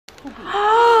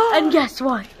And guess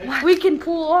what? We can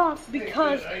pull off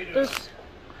because there's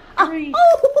three.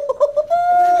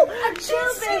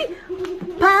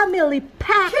 Family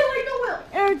pack.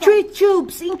 3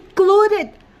 tubes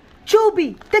included.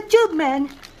 Tubey the Tubeman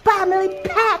family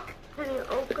pack. Can you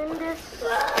open this?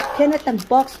 Cannot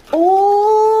unbox.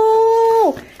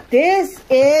 Oh, this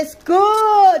is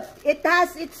good. It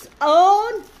has its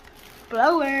own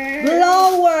blower.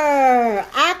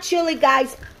 Actually,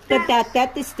 guys,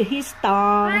 that is his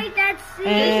tongue. Right, that's this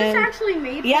is actually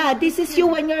made. Yeah, this is you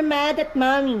when you're mad at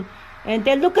mommy. And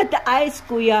then look at the eyes,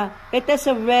 Kuya. It has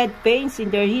a red veins in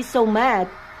there. He's so mad.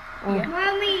 Oh. Yeah.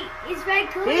 Mommy, it's my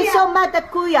Kuya. He's so mad at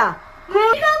Kuya. Big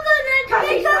coconut,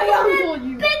 big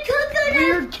coconut,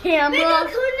 weird camera. Big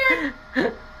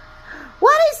coconut.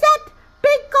 What is that?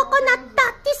 Big coconut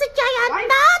nut is a giant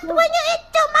nut. When you eat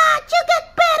too much, you get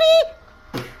very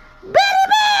big.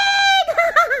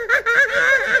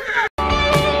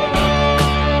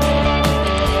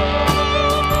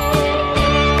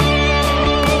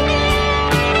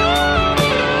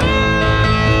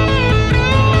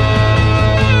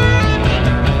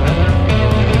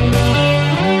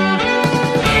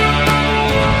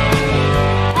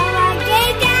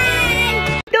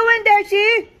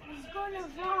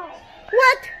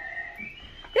 What?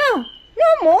 No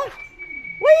more.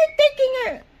 Why are you taking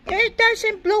her? It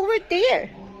doesn't blow right there.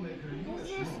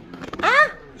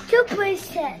 Ah? 2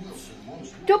 pieces.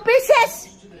 2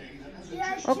 pieces.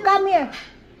 Yeah, Oh, come here.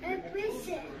 2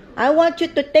 pieces. I want you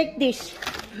to take this.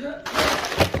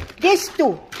 These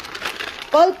 2.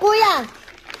 Call Kuya.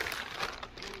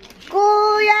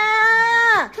 Kuya!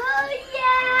 Kuya!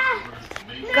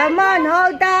 Come on,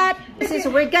 hold that.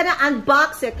 We're gonna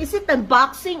unbox it. Is it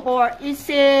unboxing or is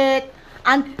it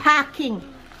unpacking?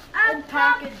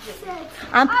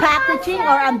 Unpackaging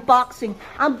or unboxing?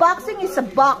 Unboxing is a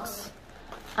box.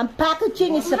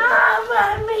 Unpackaging is a...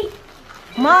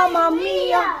 Mamma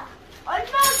mia! I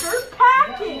thought you're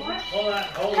packing.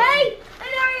 Hey!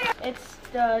 It's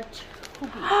the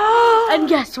Tubey. And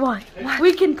guess what?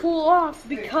 We can pull off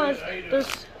because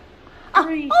there's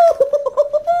three.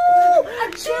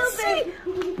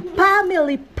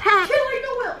 Family pack.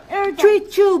 3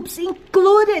 tubes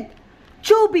included.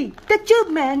 Tubey the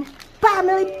Tubeman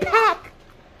family pack.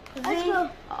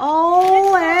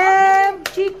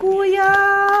 OMG, Kuya.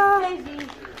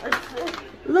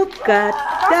 Look at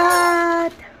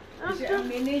that.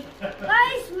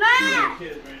 Where's Matt?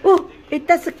 Oh, it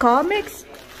does the comics?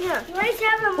 Yeah. Where's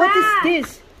Matt? What is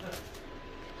this?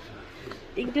 I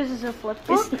think this is a flip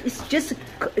book. It's just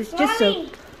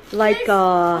like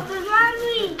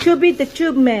Tubey the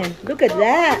Tubeman. Look at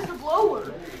that. The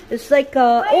blower. It's like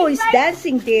oh, he's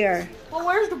dancing there. Well,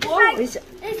 where's the blower? It's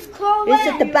close. It's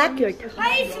at the backyard.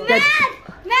 Where's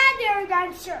Mad air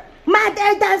dancer. Mad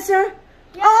air dancer?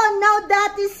 Yeah. Oh no,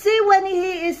 that is see when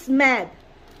he is mad.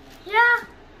 Yeah.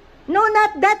 No,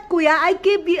 not that, Kuya. I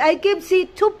give see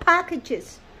 2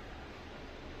 packages.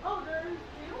 Oh, there's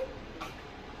 2?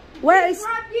 Where is?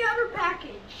 Grab the other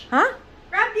package. Huh?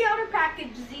 Grab the other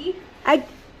package, Z. I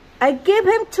give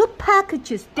him 2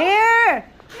 packages. There.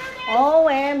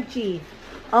 OMG.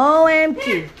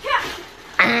 OMG.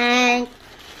 And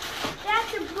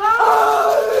That's a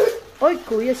blower. oh,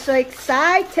 Kuya's so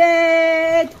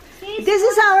excited. This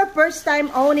is our first time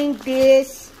owning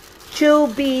this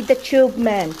Tubey the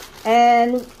Tubeman.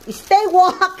 And stay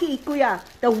Wacky, Kuya.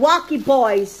 The Wacky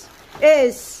boys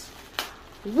is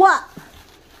what?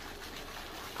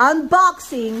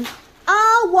 Unboxing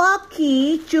a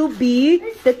Wacky Tubey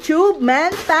the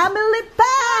Tubeman family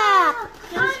pack.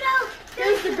 Oh no,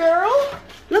 there's the girl.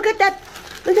 Look at that.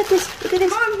 Look at this. Look at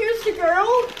this. Mom, here's the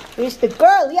girl. Here's the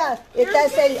girl. Yeah, it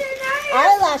does say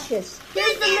eyelashes.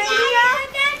 Here's the maniac.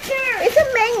 It's a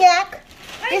maniac.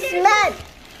 It's mad.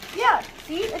 Yeah,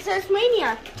 see, it says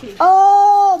Maniac too.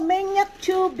 Oh, Maniac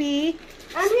Tubey.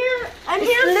 And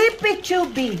here's Sleepy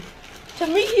Tubey. To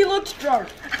me, he looks drunk.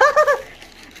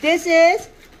 This is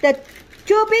the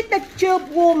Tubey the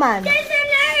Tubewoman. There's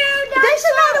There's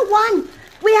another one.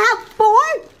 We have 4.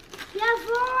 Yeah,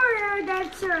 4 air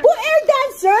dancers. 4 air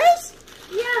dancers?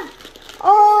 Yeah.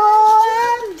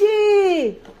 OMG.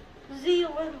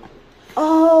 Z11.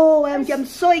 OMG, I'm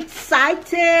so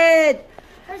excited.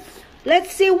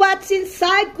 Let's see what's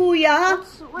inside, Kuya.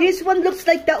 This one looks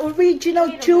like the original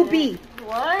Tubey.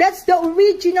 What? That's the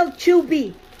original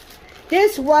Tubey.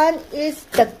 This one is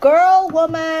the girl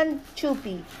woman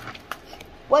Tubey.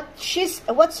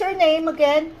 What's her name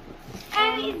again?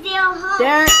 Holt.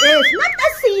 There is not a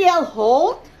CL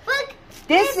Holt. Look.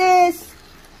 This is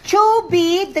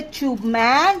Tubey the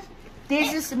Tubeman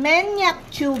This is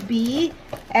Maniac Tubey.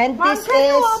 And Mom, this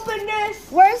can you is... open this?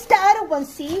 Where's the other one,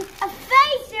 see? A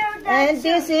face here. And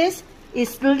this is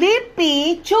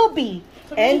Sleepy Tubey.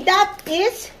 And that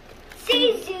is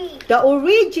CZ. the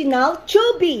original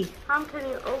Tubey. Mom, can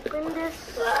you open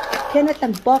this? Cannot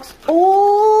unbox.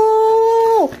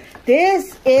 Oh,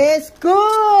 this is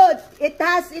good. It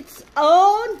has its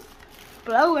own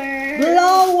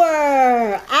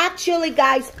blower. Actually,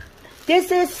 guys,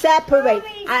 this is separate.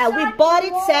 We bought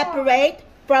it separate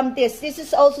from this. This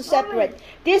is also separate.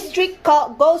 This trick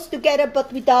goes together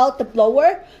but without the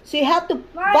blower. So you have to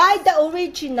buy the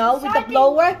original with the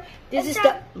blower. This is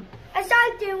the...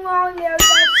 Something wrong there.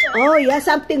 Oh, yeah,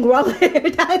 something wrong here.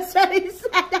 That's what he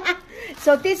said.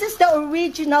 So this is the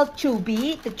original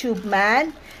Tubey, the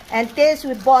Tubeman. And this,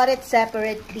 we bought it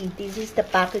separately. This is the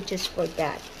packages for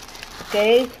that.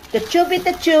 Okay, the Tubey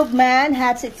the Tubeman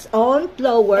has its own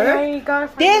blower.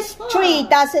 This tree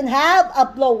doesn't have a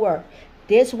blower.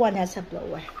 This one has a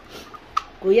blower.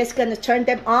 Kuya's gonna turn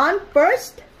them on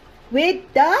first with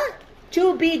the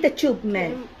Tubey the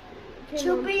Tubeman.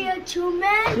 Tubey the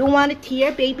Tubeman? You want it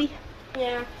here, baby?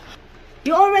 Yeah.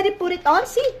 You already put it on,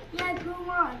 see? Yeah, go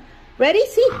on. Ready,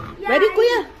 see? Yeah, ready,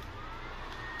 Kuya?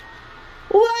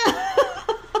 Wow!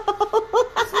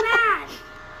 It's mad.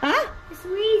 Huh? It's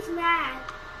really mad.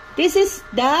 This is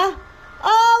the...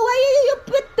 Oh, why you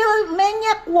put the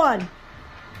Maniac one?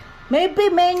 Maybe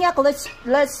Maniac, let's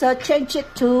change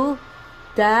it to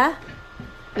the...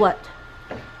 What?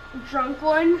 Drunk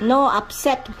one? No,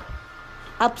 upset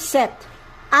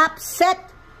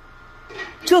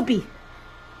Tubey.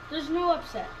 There's no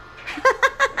upset.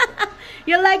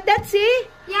 You like that, see?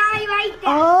 Yeah, I like that.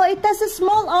 Oh, it has a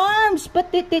small arms,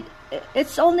 but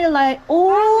it's only like...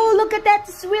 Oh, look at that.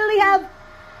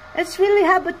 It's really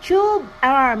have a tube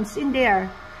arms in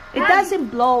there. It doesn't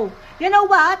blow. You know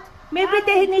what? Maybe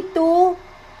they need to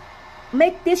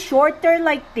make this shorter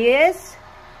like this.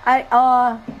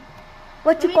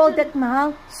 What you call that,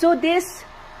 Mahal? So this,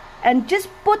 and just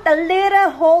put a little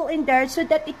hole in there so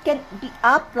that it can be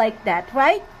up like that,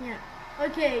 right? Yeah.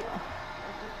 Okay.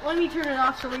 Let me turn it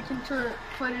off so we can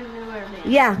put it in where it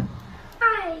is. Yeah.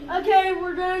 Okay,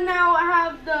 we're gonna now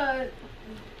have the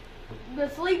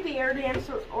sleepy air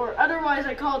dancer, or otherwise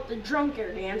I call it the drunk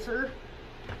air dancer.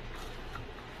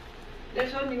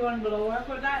 There's only one blower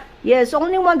for that? Yes,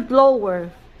 only one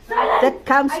blower. That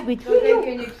comes with... So they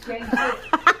can exchange it.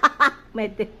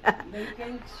 They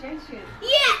can exchange it.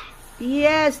 Yes!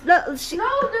 Yes.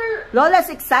 No, Lola's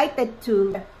excited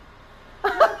too.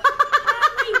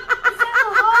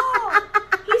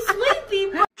 He's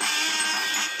sleepy.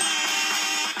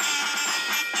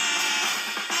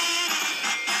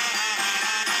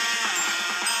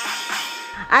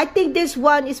 I think this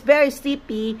one is very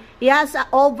sleepy. He has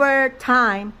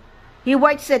overtime. He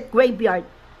works at graveyard.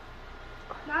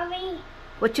 Mommy.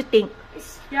 What you think?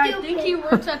 Yeah, I think he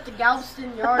works at the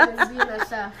Galveston yard in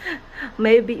BNSF.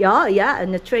 Maybe, yeah,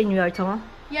 in the train yard, huh?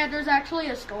 Yeah, there's actually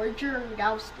a storage here in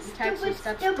Galveston, Texas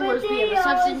that stores the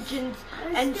substances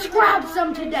and scraps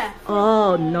them to death.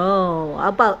 Oh no! How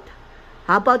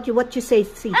about you? What you say?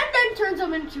 See? And then turns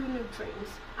them into new trains.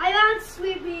 I want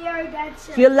Sleepy Air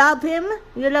Dancer. You love him?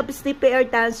 You love Sleepy Air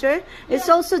Dancer? Yeah. It's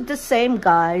also the same,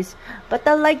 guys. But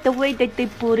I like the way that they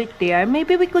put it there.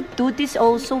 Maybe we could do this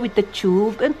also with the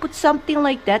tube and put something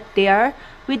like that there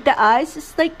with the eyes.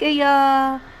 It's like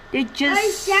a they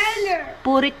just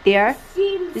put it there.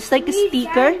 It's like a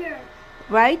sticker,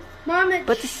 right? Mom,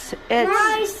 but it's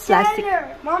plastic.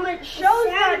 Mom, it shows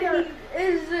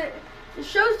it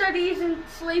shows that he isn't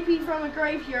sleepy from a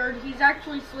graveyard. He's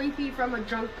actually sleepy from a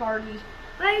drunk party.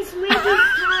 That's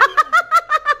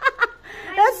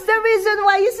the reason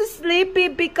why he's sleepy,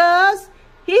 because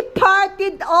he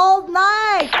partied all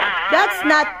night. That's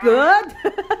not good. And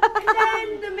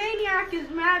then the Maniac is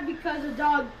mad because the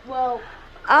dog, oh,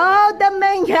 the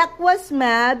Maniac was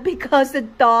mad because the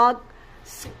dog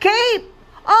escaped.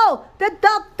 Oh, the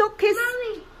dog took his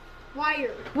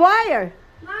wire.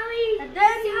 Mommy, and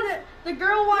then the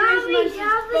girl one is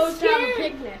supposed to have a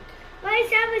picnic.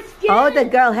 Let's have a skin. Oh, the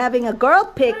girl having a girl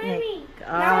picnic.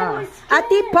 Mommy, a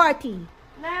tea party.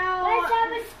 Now let's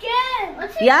have a skin.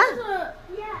 Let's see. Yeah?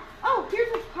 Yeah. Oh,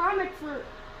 here's a comic for...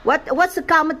 What's the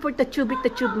comment for the Tubey the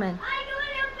Tubeman?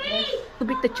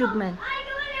 Tubey the Tubeman.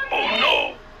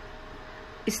 Oh,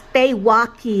 no. Stay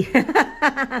wacky.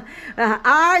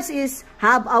 Ours is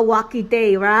have a wacky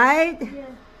day, right? Yeah.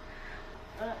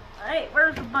 Hey,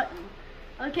 where's the button?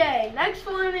 Okay, next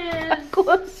one is...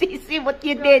 Cool, see what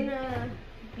you did.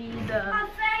 Be the...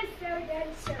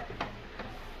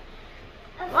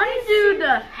 Want to do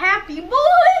the happy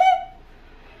boy?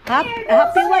 Happy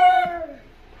what?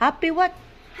 Happy what?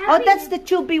 Happy. Oh, that's the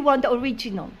Tubey one, the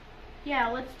original. Yeah,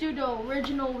 let's do the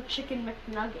original chicken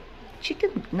McNugget.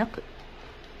 Chicken McNugget.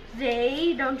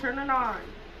 Zay, don't turn it on.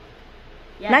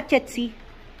 Yeah. Not yet, see.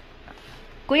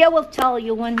 Kuya will tell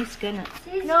you when he's gonna.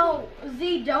 No,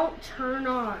 Z, don't turn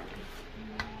on.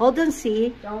 Hold on,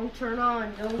 see. Don't turn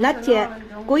on. Don't Not turn yet. On,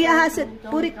 don't Kuya turn hasn't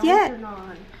on, put it don't yet. Turn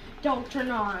on. Don't turn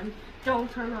on.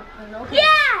 Don't turn on. Okay.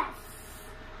 Yes!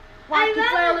 Wacky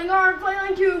flailing arm,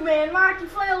 flailing two-man. Wacky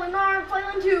flailing arm,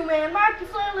 flailing two-man. Wacky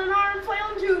flailing arm,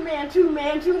 flailing two-man.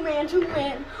 Two-man, two-man,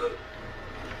 two-man.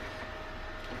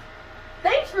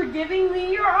 Thanks for giving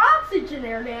me your oxygen,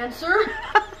 air dancer.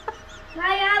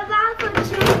 I have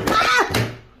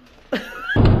oxygen.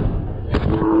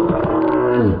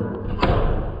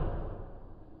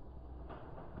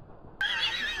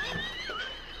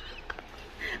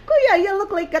 Kuya, you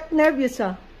look like got nervous,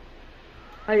 huh?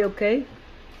 Are you okay?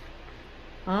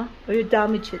 Huh? Or you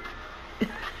damaged it?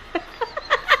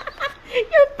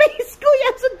 Your face,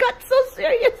 Kuya, got so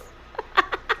serious.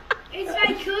 It's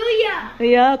like Kuya.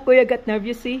 Yeah, Kuya got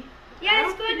nervous, see? Yeah,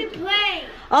 it's going to play.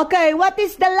 Okay, what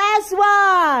is the last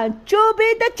one?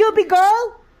 Tubey the Tubey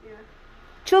girl? Yeah.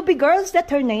 Tubey girl, is that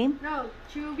her name? No,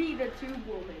 Tubey the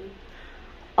Tubewoman.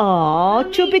 Oh,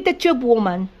 Tubey the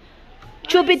Tubewoman.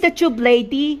 Tubey the Tube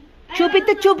lady. Tubey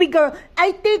the Tubey girl.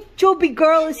 I think Tubey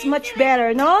girl is much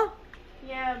better, no?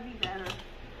 Yeah, it'd be better.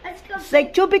 Let's go. It's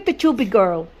like Tubey the Tubey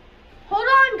girl. Hold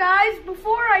on, guys.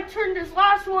 Before I turn this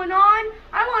last one on,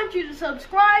 I want you to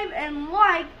subscribe and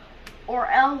like, or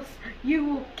else you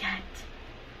will get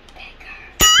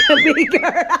bigger.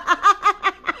 Bigger.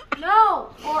 No,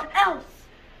 or else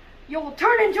you will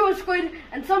turn into a squid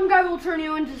and some guy will turn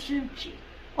you into sushi.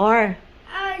 Or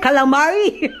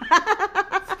calamari.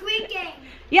 Squid Game.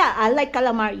 Yeah, I like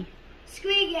calamari.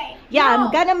 Squid Game. Yeah, No,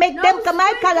 I'm gonna make no them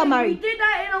my Squid Game. calamari. We did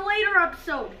that in a later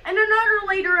episode, and another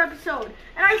later episode,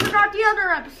 and I forgot the other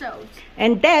episodes.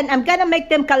 And then I'm gonna make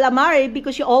them calamari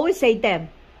because you always say them.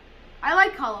 I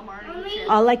like calamari. Mommy.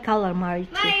 I like calamari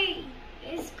too. My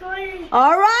is going.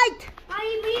 All right.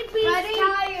 My baby's Ready,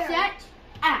 tired. set,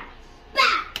 act.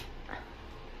 Bah!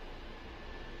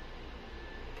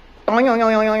 Oing, oing,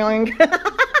 oing, oing, oing.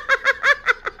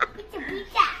 Pizza,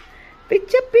 pizza.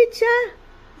 Pizza, pizza.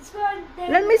 It's going to.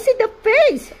 Let me see the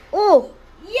face. Oh,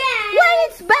 Yeah. why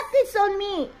its back is on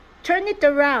me? Turn it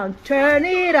around. Turn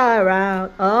it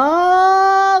around.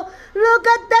 Oh, look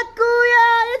at that,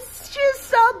 Kuya. She's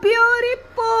so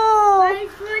beautiful.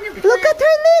 It's going to Look at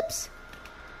her lips.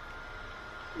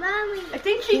 Mommy. I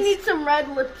think she needs some red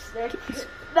lipstick.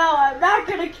 No, I'm not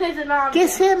gonna kiss an arm.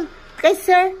 Kiss him. Kiss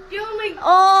her. The only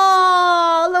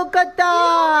Oh, look at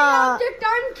that. object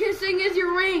I'm kissing is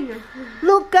your ring.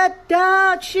 Look at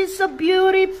that. She's so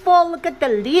beautiful. Look at the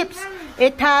lips.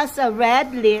 It has a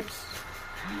red lips.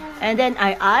 And then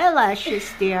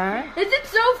eyelashes there. Is it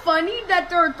so funny that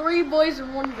there are 3 boys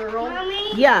and 1 girl?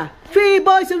 Mommy. Yeah. 3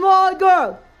 boys and 1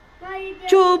 girl. Mommy.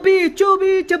 Tubey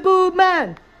the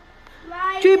Tubeman.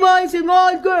 3 boys and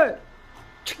 1 girl.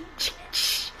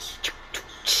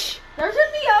 There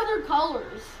should be other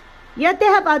colors. Yeah, they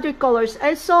have other colors.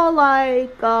 I saw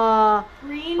like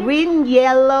Green. green,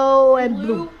 yellow, and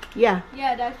blue. Yeah.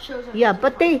 Yeah, that shows up. Yeah,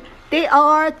 but they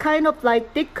are kind of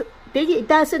like they it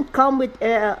doesn't come with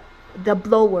the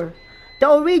blower. The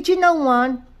original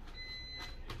one.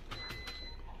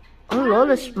 Oh,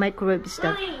 Lola's microwave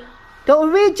stuff. Mommy. The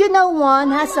original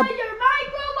one has a Your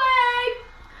microwave.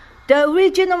 the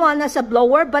original one has a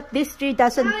blower, but this tree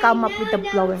doesn't come up with the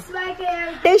blower.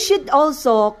 They should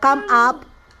also come up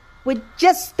with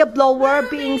just the blower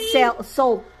being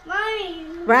sold, Mommy.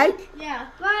 right? Yeah.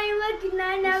 Mommy, look,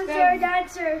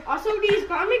 dancer. Also, these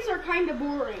comics are kind of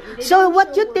boring. They So don't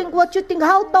what show you think? words. What you think?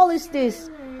 How tall is this?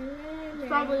 It's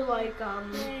probably like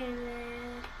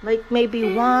Like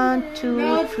maybe 1, 2,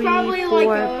 No, it's 3, probably like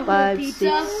 4, a whole 5,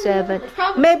 pizza. 6, 7. It's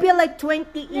probably- Maybe like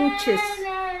 20 inches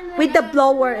with the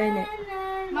blower in it.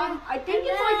 Mom, I think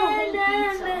it's like a whole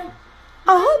pizza.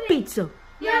 A whole pizza.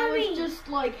 Yeah, Mommy. it's just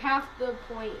like half the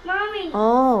point. Mommy.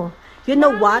 Oh, you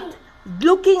know what?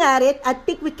 Looking at it, I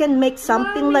think we can make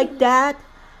something like that,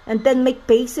 and then make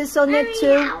faces on it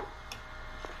too,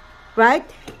 right?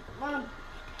 Mom,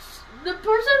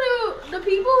 the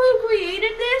people who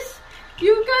created this,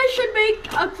 you guys should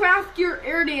make a craft your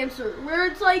air dancer, where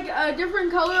it's like a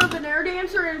different color of an air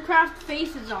dancer and craft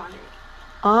faces on it.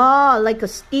 Oh, like a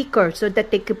sticker so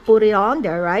that they could put it on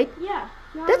there, right? Yeah.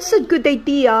 That's a good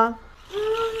idea.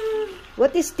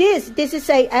 What is this? This is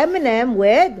a M&M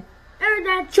with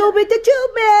Tubey the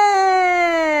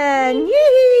Tubeman.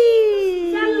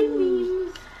 Yee!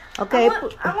 Okay.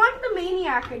 I want the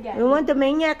Maniac again. You want the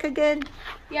Maniac again?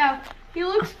 Yeah. He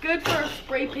looks good for a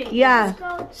spray paint. Yeah.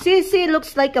 Sissy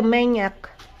looks like a maniac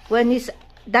when he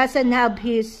doesn't have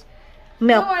his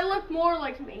milk. No, I look more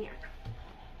like Maniac.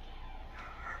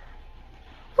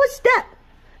 What's that?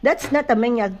 That's not a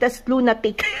maniac. That's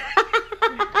lunatic.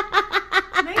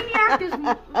 Maniac is...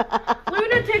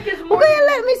 Lunatic is more... Okay,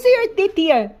 let me see your teeth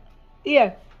here.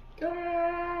 Here.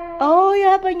 Oh, you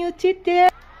have a new teeth there.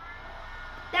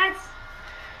 That's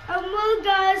Among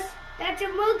Us. That's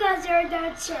Among Us or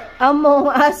dancer. Among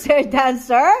Us, your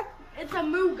dancer? It's a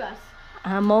Mugas.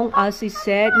 Among Us, he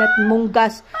said, not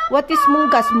Mungas. What is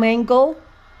Mungas? Mango?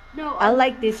 No, I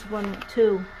like this one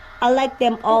too. I like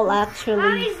them all actually.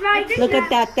 Mommy's right. Look at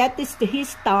that. That is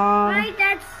his tongue. Right,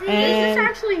 that's this And is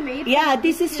actually made. yeah,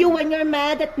 this is you when you're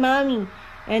mad at mommy.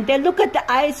 And then look at the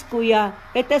eyes, Kuya.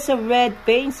 It has a red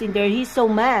veins in there. He's so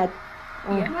mad.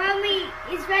 Oh. Yeah. Mommy,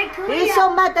 it's right, Kuya. He's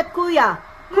so mad at Kuya.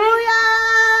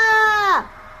 Kuya!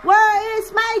 Where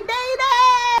is my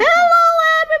daddy? Hello,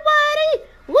 everybody.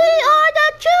 We are the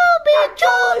Tubey The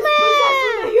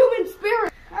Tubeman. human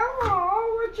spirit. Hello,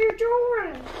 what you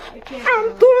doing? I'm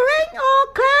doing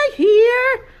okay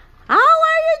here. How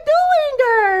are you doing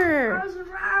there? I was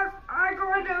around. I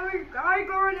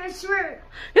going to swim.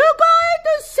 You're going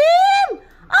to swim?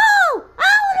 Oh,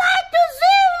 I would like to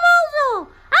swim also.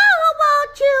 How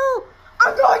about you?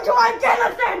 I'm going to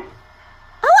Afghanistan.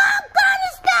 Oh,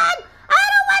 Afghanistan! I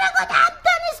don't want to go to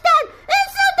Afghanistan.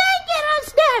 It's so dangerous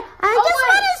there. I just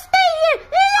want to stay here in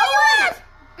the U.S.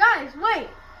 Guys, wait.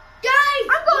 Guys,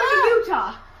 I'm going to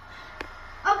Utah.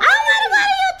 I want to go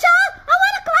to Utah. I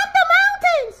want to climb the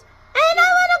mountains. And I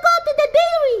want to go to the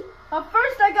dairy. But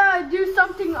first, I gotta do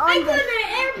something I'm on on this an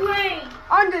airplane.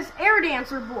 air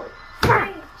dancer board.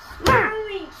 Mommy, I'm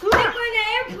on an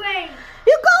airplane.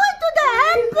 You going to the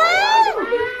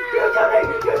airplane?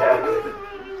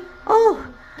 Oh,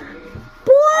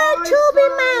 poor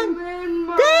Tubeman.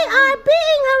 They are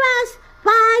being harassed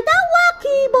by the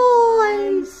Wacky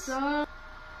boys.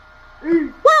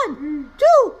 1,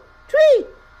 2, 3,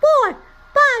 4,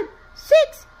 5,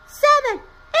 6, 7,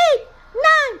 8,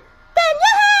 9, 10.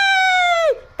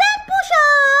 Yay! 10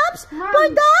 push-ups for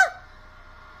the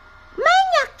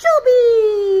Maniac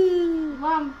Tubey.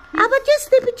 Mom, How about you,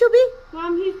 Sleepy Tubey?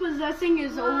 Mom, he's possessing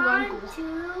his old 1, uncle.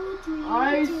 2, 3.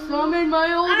 I summon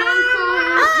my old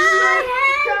uncle.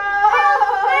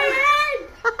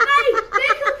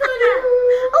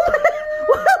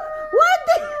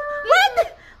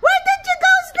 Where did you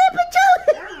go, Sleepy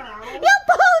Tubey? You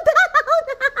pulled down.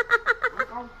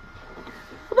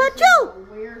 How about you,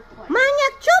 Weird place.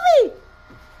 Maniac Tubey?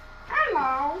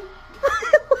 Hello. Why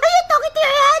are you talking to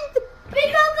your hand? Big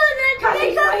coconut, big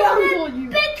He's my uncle, coconut, you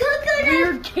big coconut,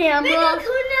 weird big camera.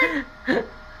 coconut.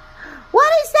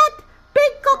 What is that?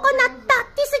 Big coconut nut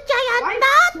is a giant Why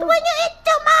nut. so- When you eat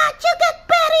too much, you get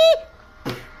very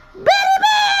big.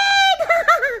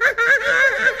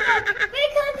 Big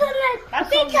coconut, That's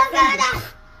big so coconut.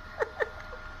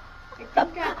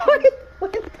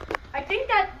 I think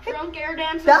that drunk air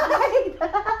dancer. Died.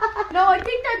 No, I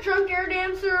think that drunk air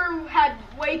dancer had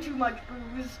way too much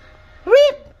booze.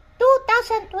 RIP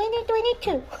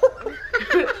 2022.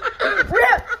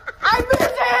 Rip! I miss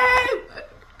him!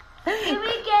 Can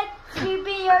we get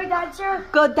Tubey your dancer?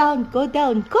 Go down, go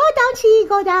down, go down, she,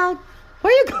 go down.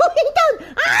 Where are you going down?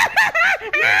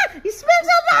 You smell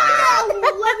so bad.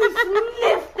 Let me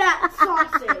sniff that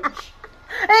sausage.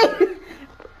 Hey,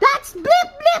 that's blip,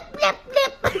 blip, blip,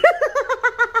 blip.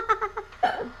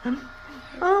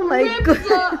 Oh my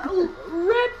god.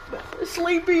 Rip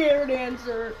sleepy air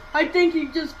dancer. I think he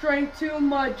just drank too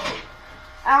much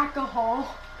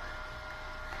alcohol.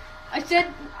 I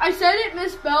said it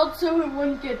misspelled so it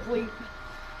wouldn't get bleeped.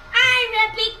 I'm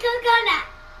a big coconut.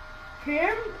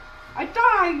 Him? I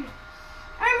thought I'm a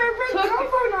big Took it.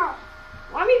 coconut.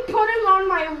 let me put him on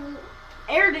my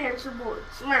air dancer board.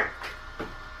 Smack.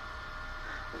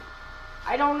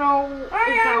 I don't know if I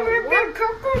that am a will big work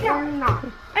coconut. or not.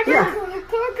 I'm Yeah. a big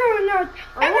coconut.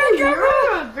 I'm Oh, a you're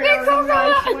a big very coconut.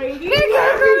 nice lady. Big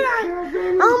coconut.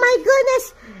 Oh my goodness.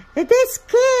 This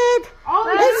kid Oh,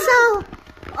 is so...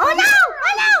 Oh no!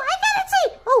 Oh no! I cannot see!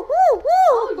 Oh, woo,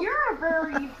 Oh, woo! you're a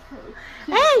very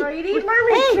Hey! lady.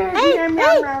 Hey, hey!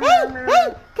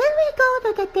 Can we go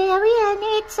to the dairy and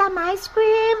eat some ice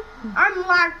cream? I'm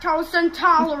lactose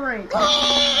intolerant.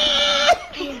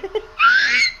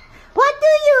 What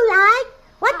do you like?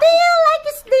 What do you like,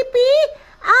 Sleepy?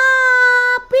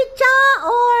 Pizza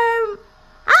or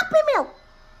happy milk?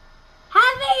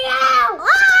 Happy now.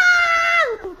 Ah!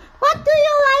 What do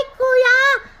you like, Kuya?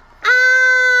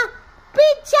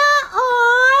 Pizza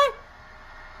or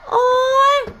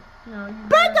No,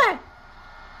 burger?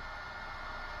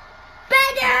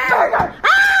 Better.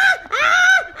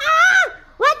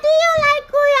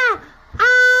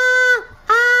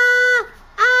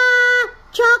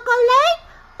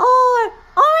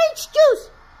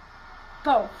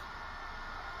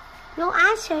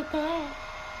 answer there.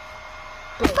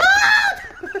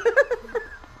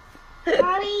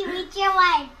 Mommy, which you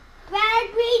like?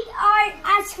 Raspberry or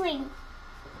ice cream?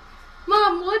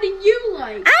 Mom, what do you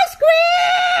like? Ice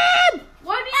cream!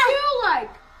 What do you like?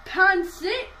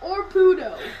 Pancit or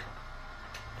Pudo?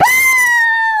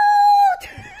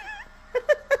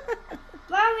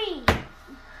 Mommy.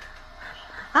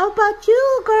 How about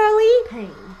you, girly?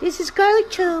 Pain. This is Girly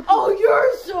Tube. Oh,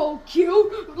 you're so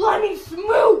cute. Let me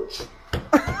smooch.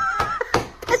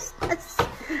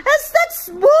 That's not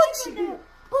smooch. Boom,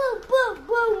 boom,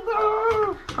 boom,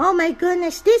 boom. Oh my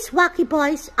goodness, these Wacky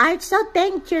boys are so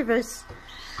dangerous.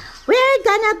 We're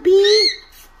gonna be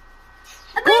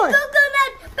Big good.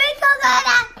 coconut, big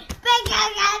coconut, big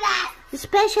coconut.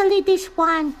 Especially this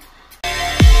one.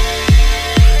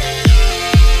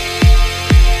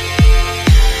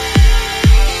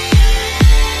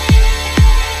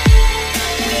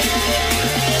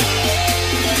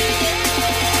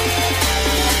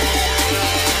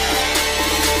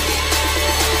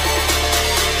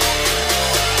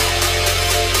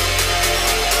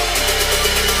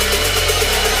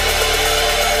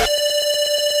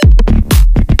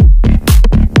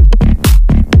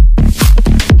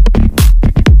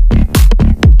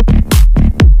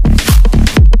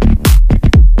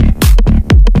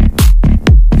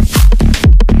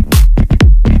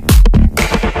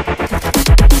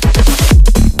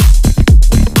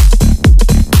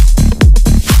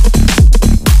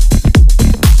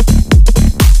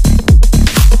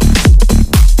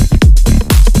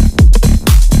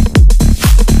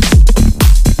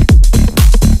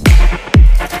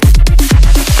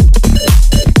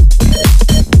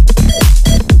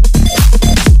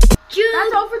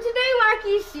 That's all for today,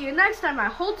 Wacky. See you next time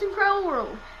at HOLT'S Incredible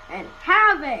World. And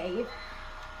have a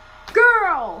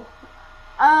girl,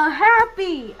 a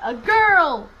happy, a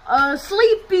girl, a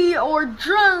sleepy or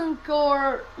drunk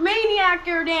or maniac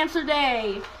or dancer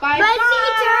day. Bye. Bye.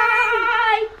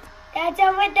 Bye. That's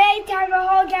our day. Time to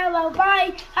hold down.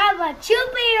 Bye. Have a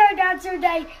Tubewoman dancer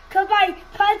day. Goodbye.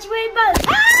 Punch rainbow.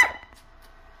 Ah!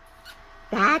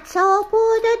 That's all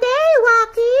for the day,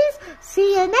 WaCkieS.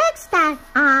 See you next time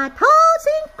at HOLT'S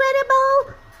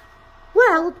Incredible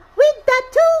World with the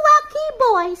two Wacky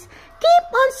boys.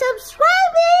 Keep on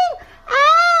subscribing